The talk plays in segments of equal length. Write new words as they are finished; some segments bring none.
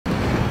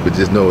but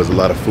just know it's a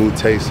lot of food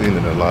tasting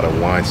and a lot of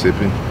wine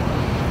sipping.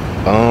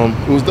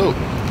 It was dope.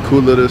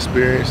 Cool little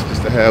experience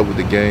just to have with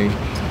the gang.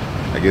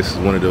 I guess it's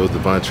one of those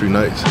divinetree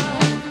nights.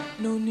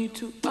 No need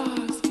to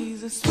ask,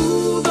 he's a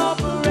smooth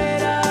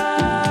operator.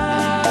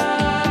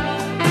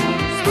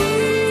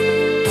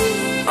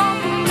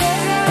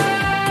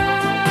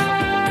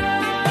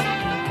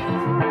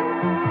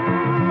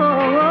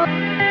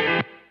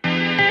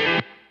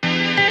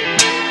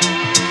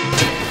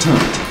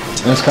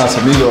 That's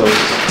Casamigos.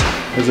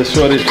 There's a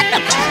shortage.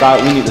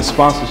 Stop. We need the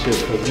sponsorship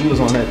because we was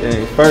on that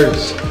thing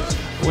first.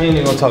 We ain't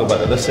even gonna talk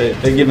about it. Let's say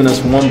they're giving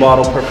us 1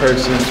 bottle per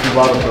person, 2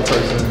 bottles per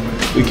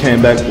person. We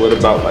came back with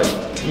about like,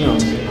 you know,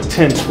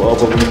 10,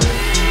 12 of them.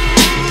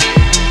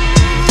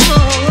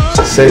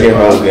 Second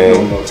home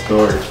game.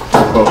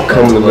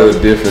 Coming a little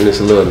different. It's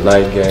a little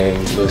night game,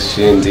 a little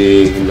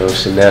shindig, you know,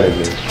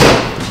 shenanigans.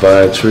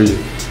 Divinetree.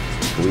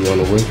 We on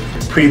the way.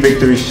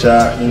 Pre-victory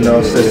shot, you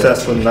know,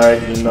 successful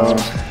night, you know.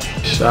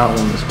 Shot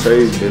one was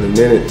crazy. Been a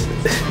minute.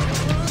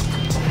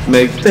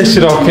 Make that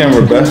shit off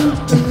camera, bro.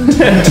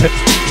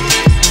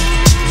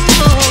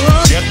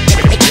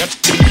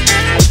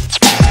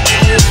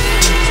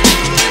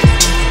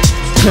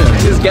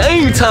 It's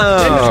game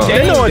time.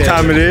 You know what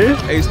time it is.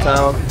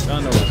 H-Town.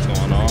 Y'all know what's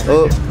going on.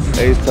 Up,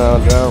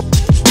 H-Town down.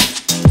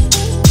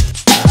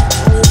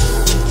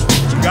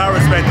 You gotta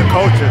respect the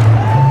culture.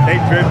 They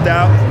dripped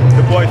out.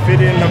 The boy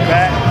fit in the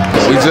back.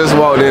 We just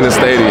walked in the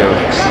stadium.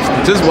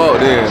 Just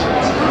walked in.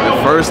 The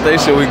first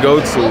station we go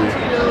to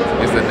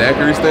is the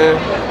daiquiri stand.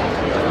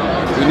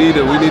 We need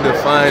to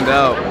find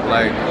out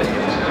like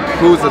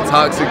who's a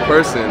toxic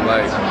person,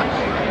 like,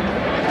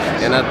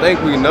 and I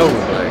think we know,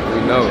 like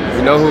we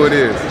know who it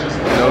is.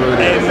 We know who it is.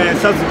 Hey man,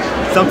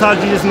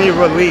 sometimes you just need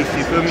release.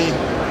 You feel me?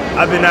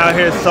 I've been out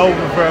here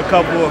sober for a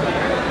couple of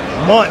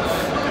months,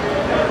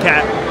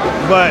 cat,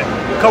 but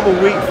a couple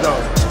weeks though.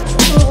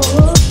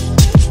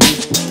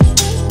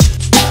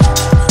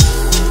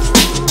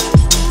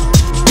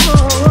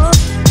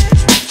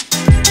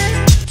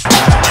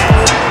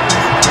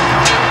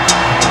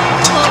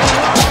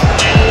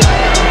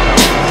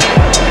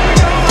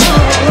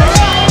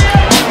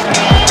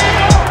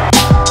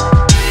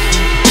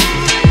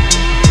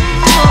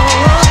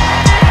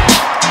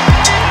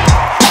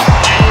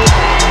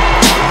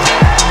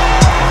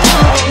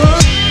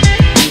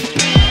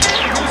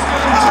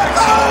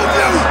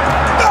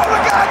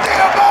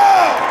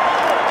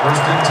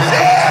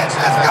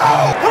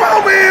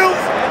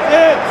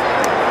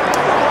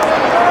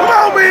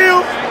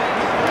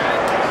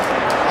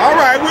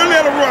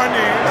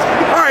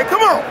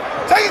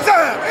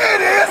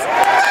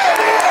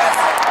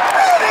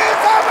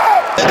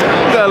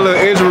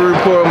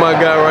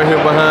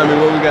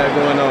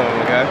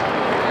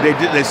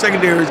 The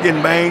secondary is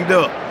getting banged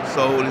up,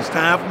 so it's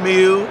time for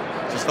Mill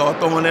to start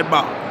throwing that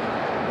ball.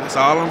 That's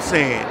all I'm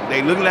saying.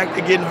 They look like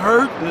they're getting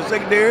hurt in the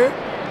secondary.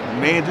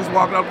 Man just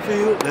walking off the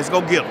field. Let's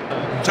go get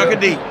them. Chuck it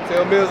deep.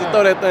 Tell Mills to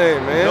throw that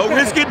thing, man. No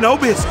risk it, no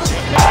biscuit.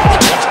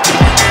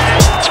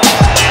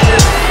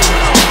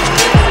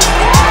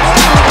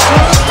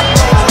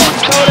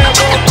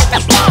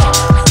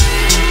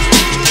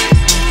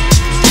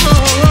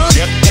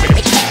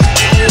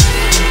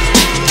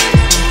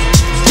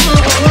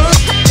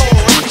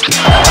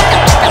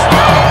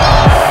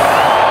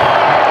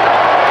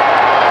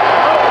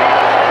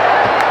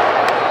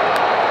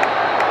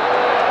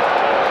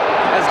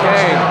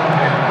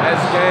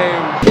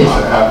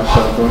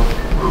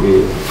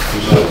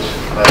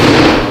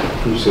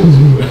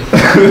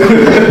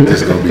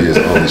 This is gonna be his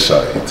only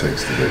shot he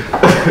takes today.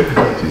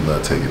 He's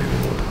not taking it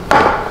anymore.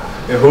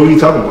 And who are you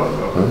talking about,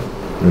 though?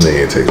 Huh? And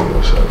they ain't taking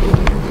no shot. They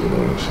ain't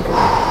doing no shot.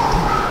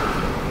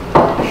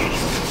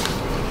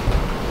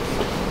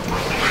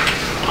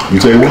 You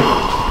take one?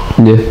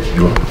 Yeah.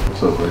 You want?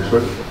 What's up, buddy?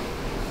 Straight?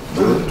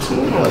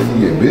 You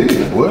get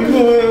big, boy. You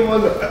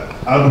know,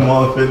 I'm the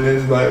mom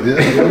fitness, like, yeah.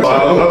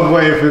 I was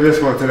waiting for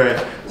this one today.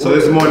 So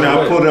this morning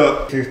I pulled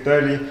up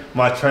 6:30.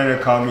 My trainer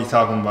called me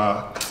talking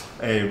about,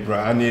 hey, bro,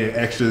 I need an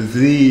extra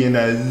Z in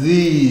that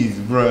Z's,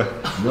 bro.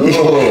 No.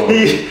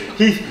 he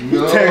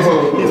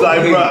texted me. He's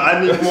like, bro, I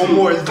need one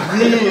more Z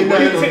in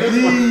that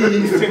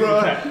Z's, bro.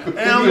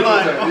 And I'm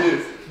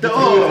like,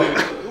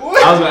 dog.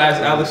 I was gonna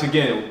ask Alex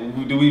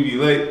again. Do we be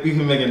late? We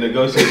can make a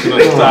negotiation on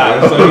the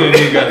side. So he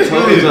ain't got to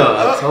tell you.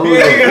 I told you. I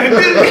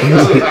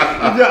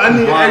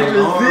need an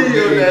extra Z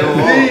on that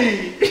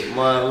Z.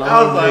 I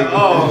was like,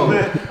 oh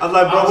man. I was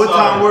like, bro, what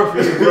time work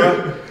for you,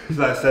 bro? He's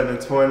like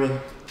 7:20.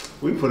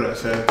 We put up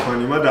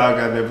 7:20. My dog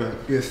got there, but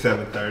it's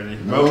 7:30.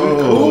 Bro, we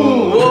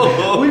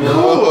cool. We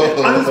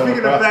cool. I'm just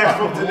speaking the facts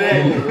from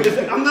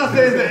today. I'm not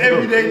saying it's an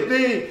everyday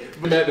thing.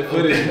 But at the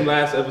footage from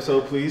last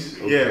episode, please.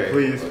 Yeah,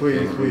 please.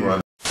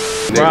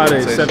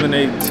 Friday,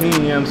 7:18, you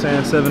know what I'm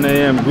saying? 7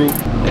 a.m. group.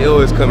 They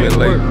always come in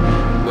late,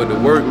 but the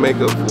work make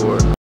up for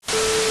it.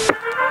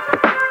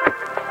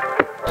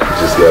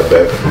 Just got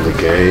back from the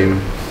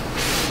game.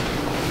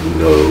 You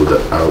know the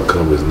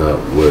outcome is not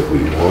what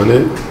we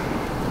wanted,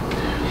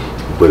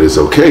 but it's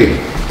okay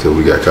till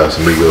we got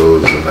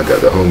Casamigos and I got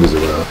the homies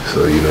around.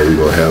 So you know we're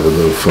gonna have a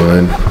little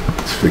fun.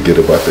 Just forget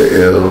about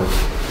the L.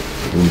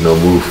 You know,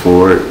 move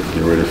forward.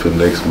 Get ready for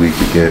next week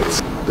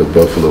against the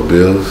Buffalo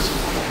Bills,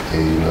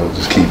 and you know,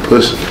 just keep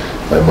pushing.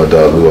 Like my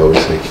dog Lou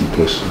always say, keep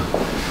pushing.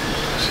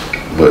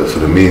 But for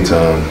the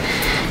meantime,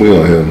 we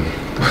on him.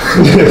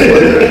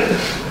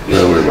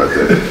 Don't worry about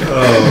that.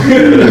 Oh,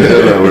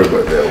 don't worry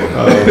about that one.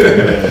 Oh,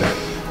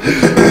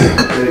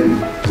 man.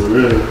 For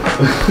real.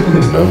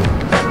 No.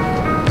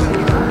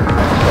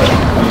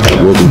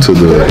 Welcome to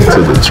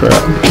the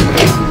trap.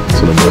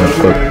 To the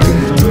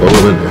motherfucking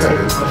bowling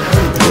alley.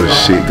 Where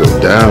shit go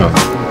down.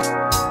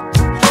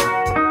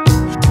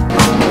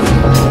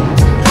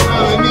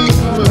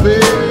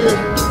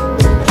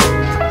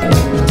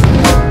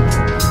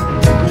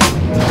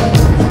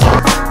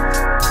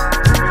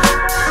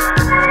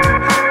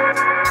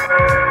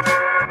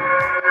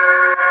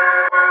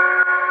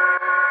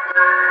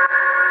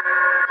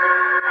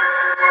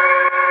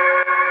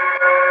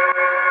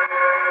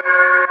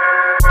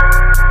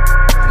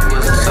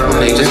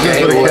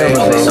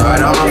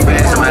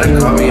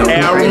 Hey,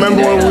 I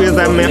remember when we was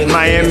at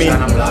Miami,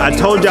 I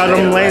told y'all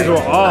them lanes were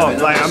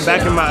off. Like, I'm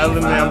back in my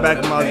element, I'm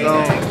back in my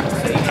zone.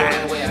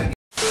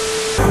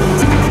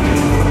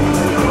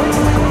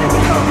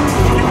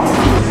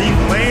 These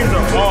lanes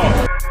are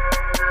off.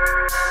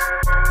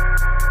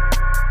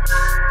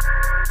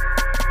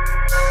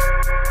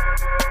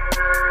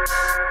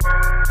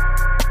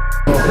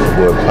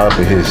 Boy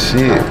popping his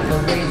shit.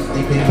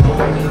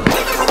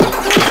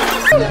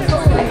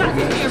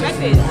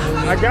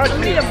 I got you.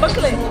 You need a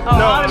booklet.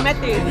 Oh, No. all the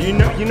methods. You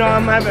know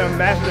I'm having a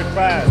master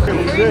class.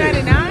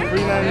 $3.99?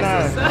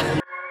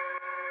 $3.99.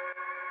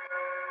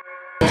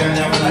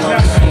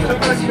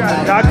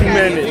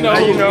 Document it. You know.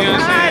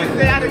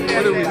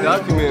 What are we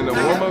documenting? The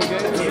warm-up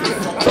game?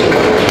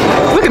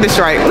 Look at the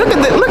stripe. Look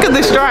at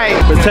the stripe.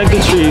 Protect the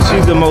tree.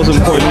 She's the most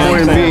important.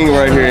 Important being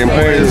right here.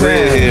 Important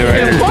red here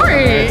right here.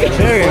 Important.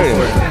 Very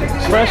important.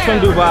 Fresh from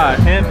Dubai,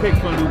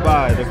 handpicked from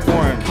Dubai, the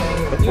foreigner.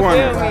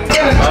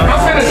 I'm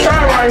finna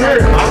try right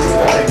here.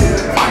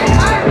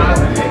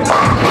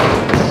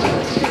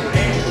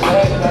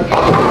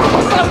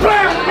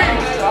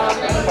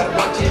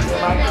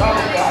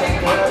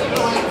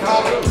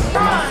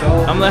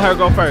 I'm letting her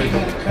go first.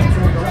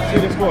 See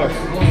the score.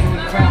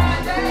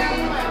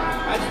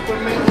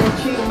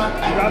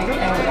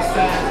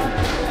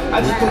 I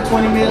just put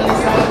 20 million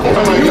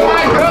inside. You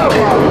might go.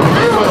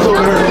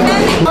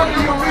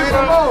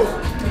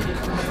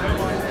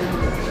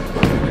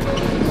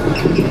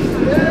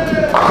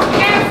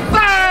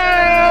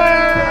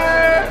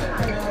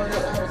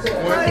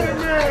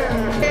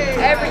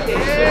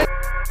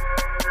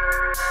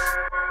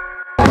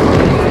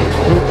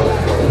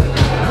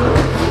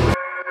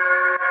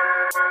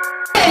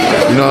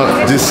 You know,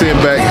 just sitting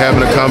back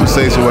having a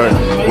conversation with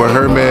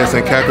Hermez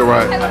and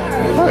Kakarot.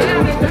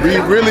 We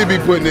really be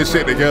putting this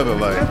shit together,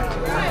 like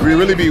we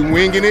really be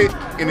winging it,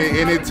 and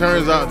it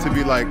turns out to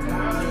be like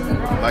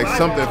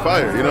something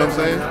fire. You know what I'm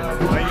saying?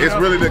 It's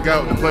really the guy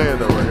with the plan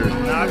though, right here.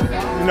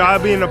 You know, I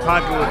be in the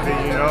pocket with it.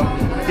 You know,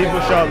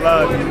 people show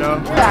love. You know.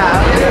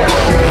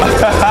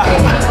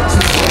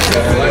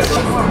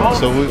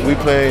 So we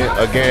playing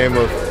a game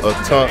of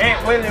tunk.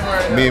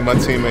 Me and my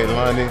teammate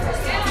Lonnie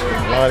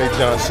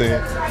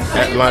Johnson,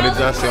 at Lonnie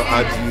Johnson on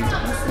IG. You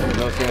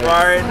know what I'm saying?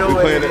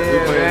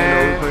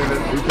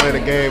 We playing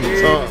a game of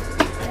tunk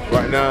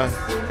right now,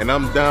 and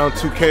I'm down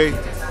 2K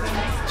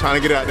trying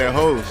to get out that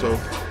hole. So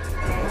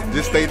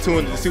just stay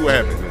tuned to see what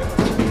happens, man.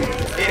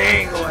 It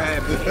ain't gonna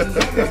happen.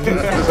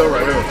 It's all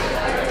right though.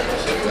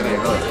 That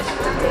ain't her.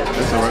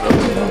 It's all right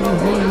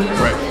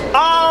though. Right.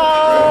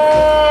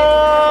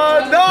 Oh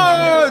no!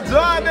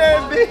 Drop that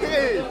bitch.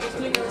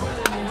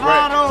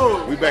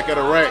 Right. We back at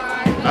a rack.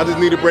 I just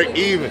need to break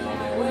even.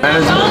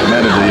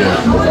 Manager,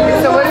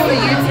 yeah. So what is the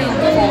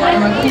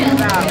YouTube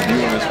about?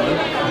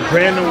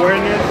 Brand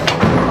awareness.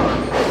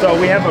 So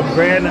we have a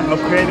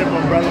creative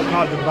umbrella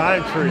called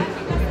Divinetree.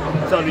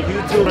 So the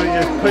YouTube is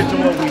just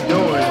pushing what we're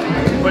doing,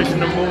 pushing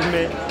the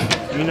movement,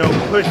 you know,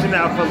 pushing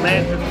our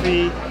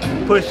philanthropy,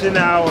 pushing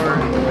our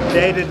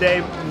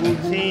day-to-day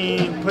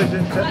routine,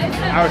 pushing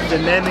our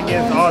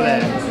shenanigans, all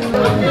that.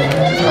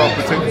 It's called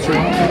Protect the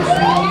Tree.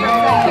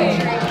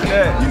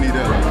 Yeah. You need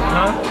that.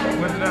 Huh?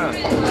 What's that?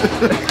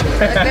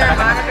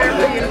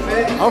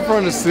 I'm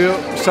from the Silk.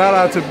 Shout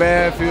out to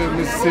Badfield,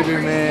 Mississippi,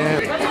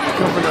 man.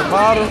 Come from the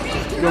bottom,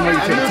 you're gonna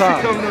make it to the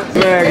top.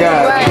 Man,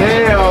 God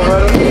damn,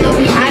 brother. I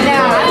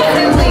know, I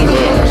really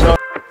did.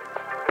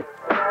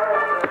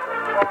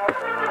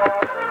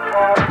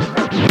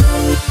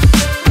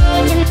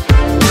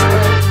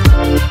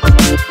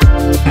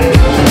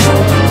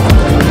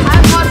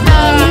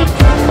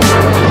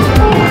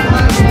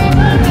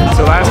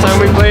 So last time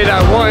we played,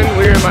 I won.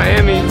 We were in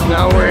Miami.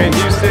 Now we're in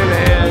Houston,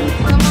 and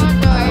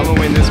I'm gonna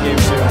win this game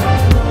too.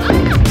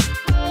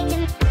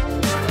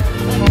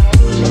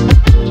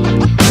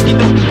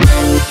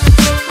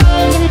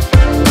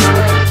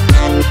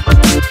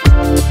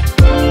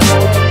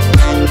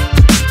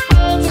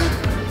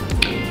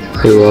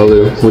 Hey Laolu,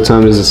 what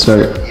time does it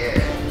start?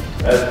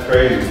 That's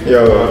crazy.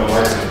 Yo,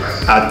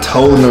 I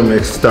told them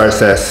it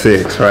starts at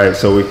 6, right?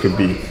 So we could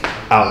be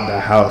out the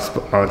house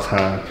on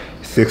time.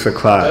 6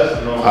 o'clock.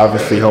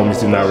 Obviously,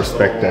 homies do not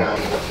respect that.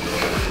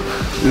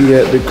 We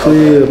at the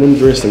crib, I'm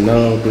dressed in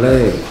all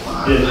black,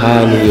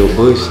 hiding in your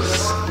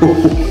bushes.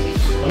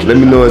 Let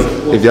me know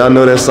if y'all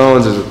know that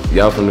song, just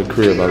y'all from the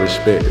crib, I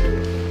respect it.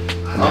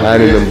 I'm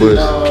hiding in them bushes.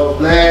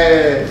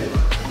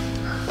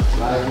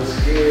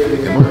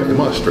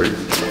 Am I straight?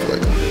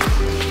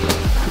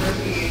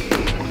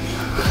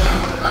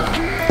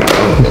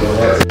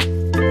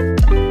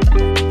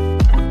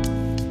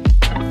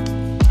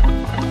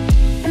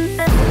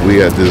 We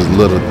had this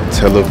little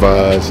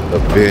televised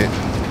event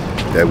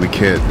that we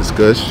can't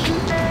discuss.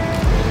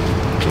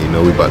 And, you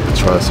know, we about to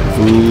try some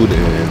food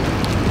and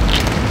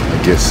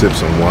I guess sip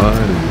some wine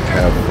and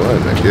have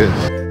fun, I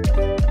guess.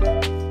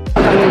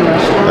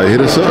 Hit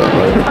us up,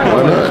 right?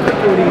 Why not?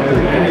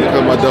 Look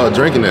at my dog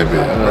drinking that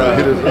bit.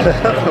 Hit us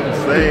up. I'm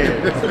saying.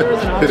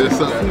 Hit us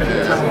up. And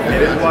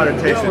this water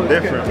tasted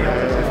different,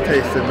 man. It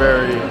tasted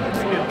very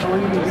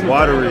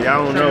watery. I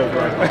don't know,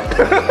 bro.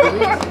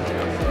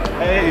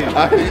 Hey.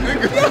 I hate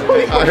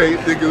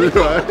niggas.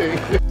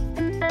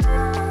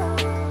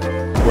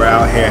 We're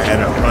out here at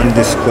an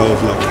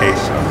undisclosed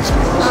location.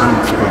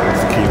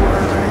 Undisclosed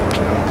keyword, right?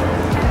 You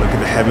know? Look at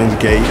the heaven's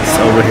gates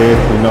over here.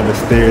 We know the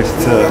stairs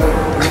to,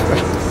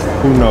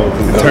 who knows,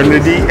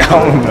 eternity? I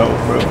don't know,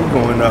 bro.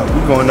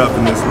 We're going up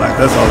in this life.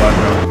 That's all I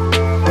know.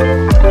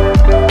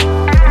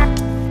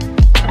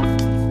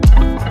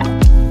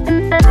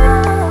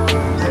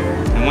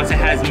 And once it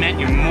has met,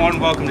 you're more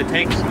than welcome to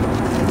take some.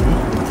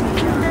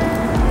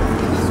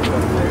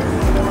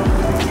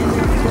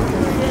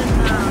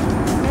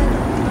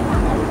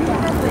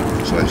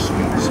 Like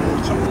sweet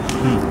sauce.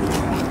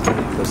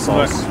 The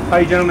sauce. How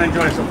you gentlemen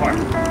enjoying so far?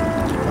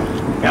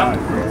 Yeah.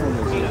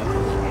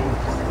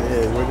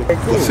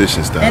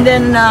 Position style. And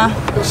then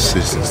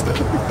position style.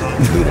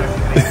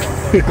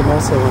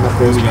 Also, when I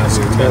first got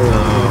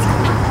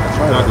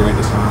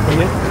margarita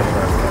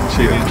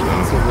chicken.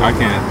 I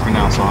can't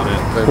pronounce all that.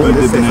 We're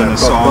dipping in the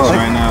sauce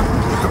right now.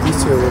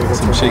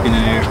 Some chicken in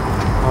there.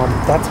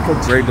 That's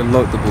good. Great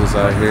delectables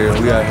out here.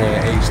 We out here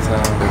in H-Town.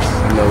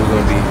 You know, we're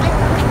gonna be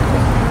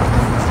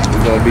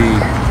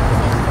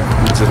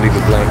to leave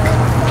it blank.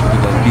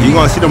 You're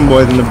gonna see them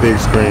boys in the big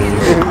screen.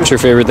 What's your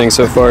favorite thing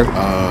so far?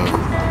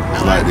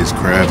 It's like this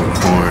crab and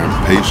corn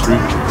pastry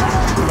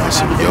with like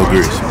some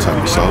yogurt, some type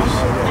of sauce.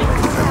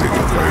 That make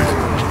it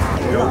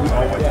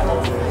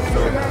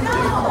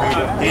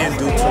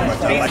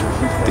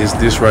crazy.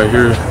 This right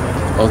here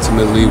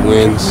ultimately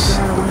wins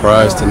the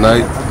prize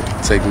tonight.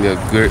 Take me a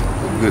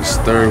good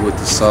stir with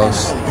the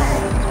sauce.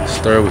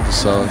 Stir with the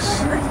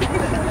sauce.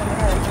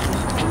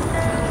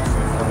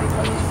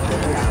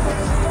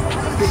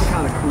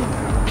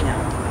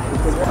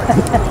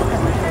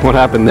 What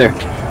happened there?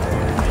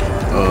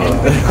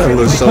 A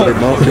little shoulder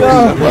bump.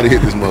 Why they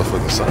hit this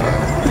motherfucking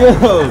side? Yo!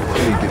 A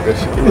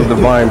little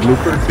divine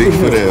blooper.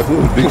 Bigfoot ass. Who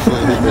was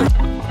Bigfoot hit that?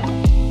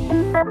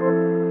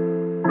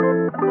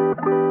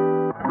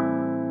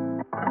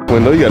 Well,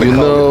 no, you gotta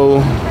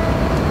know.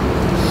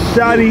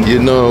 Shotty. You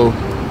know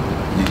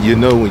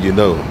when you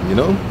know.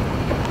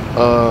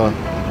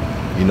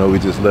 You know, we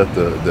just left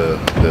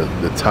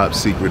the top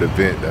secret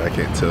event that I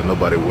can't tell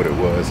nobody what it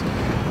was,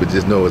 but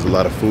just know it was a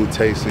lot of food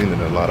tasting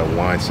and a lot of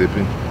wine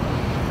sipping.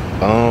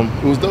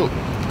 It was dope.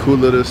 Cool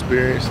little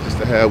experience just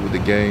to have with the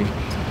gang.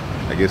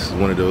 I guess it's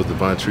one of those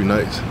divinetree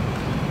nights.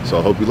 So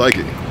I hope you like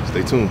it.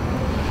 Stay tuned.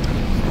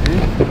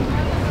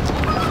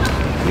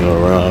 You know,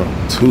 round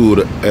 2 of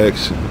the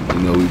action.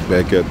 You know, we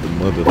back at the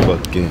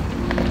motherfucking.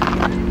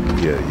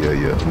 Yeah.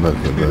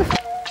 Nothing.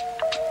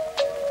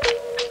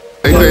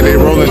 They think they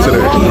rolling today.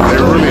 They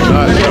really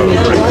not, yo.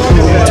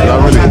 I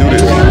really do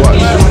this.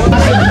 Watch.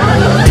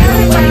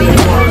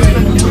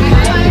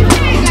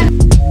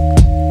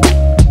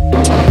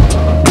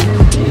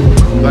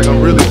 Like I'm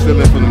really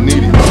stealing from the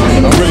needy.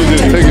 I'm really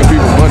just taking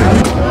people's money.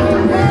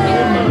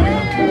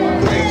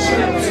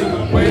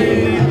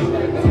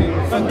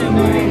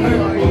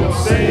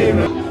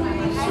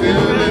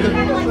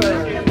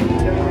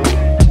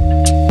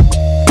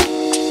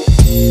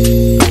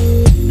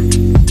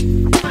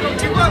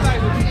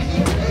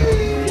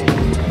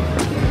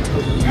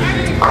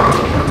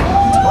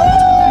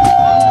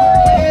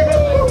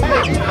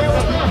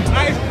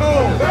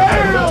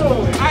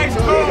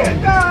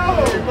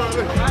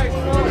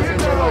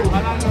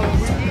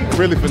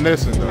 Really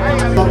finessing though.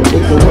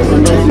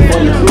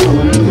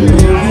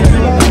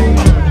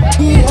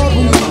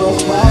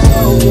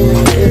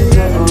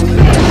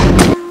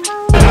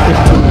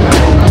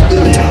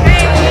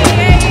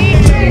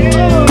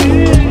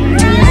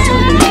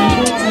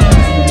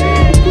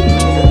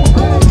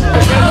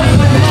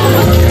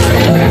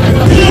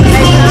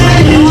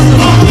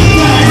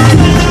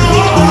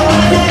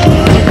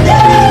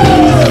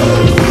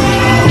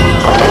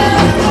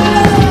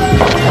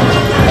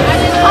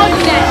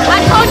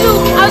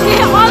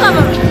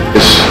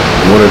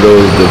 One of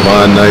those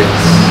divine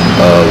nights.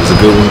 It was a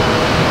good one.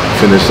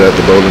 Finished at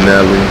the bowling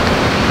alley.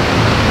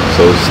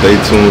 So stay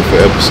tuned for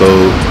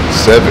episode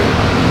 7.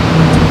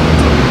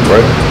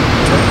 Right?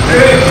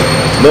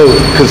 No,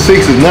 cause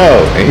 6 is now,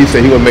 and he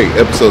said he would make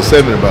episode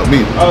 7 about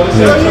me. Oh, this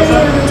is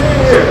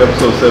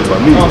Episode 7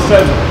 about me. Oh,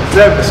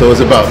 7. So it's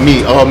about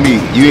me, all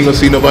me. You ain't gonna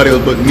see nobody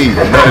else but me.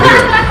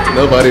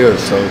 Nobody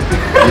else. So,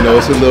 you know,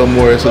 it's a little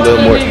more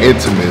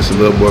intimate. It's a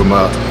little more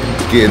about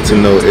getting to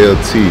know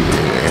LT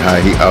and how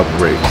he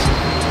operates,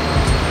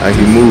 how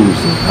he moves,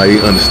 how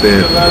he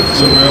understands.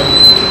 So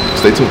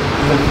stay tuned.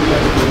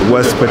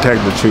 What's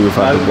protect the tree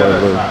without the boy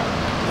Lou?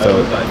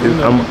 So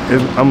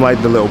I'm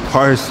like the little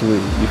parsley.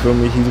 You feel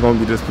me? He's gonna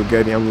be the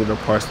spaghetti. I'm the little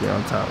parsley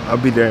on top. I'll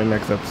be there in the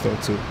next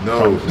episode too.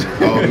 No,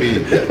 all me.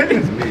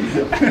 It's me.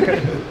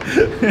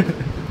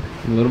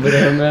 A little bit of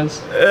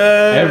Hermez.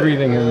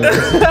 Everything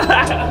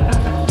Hermez.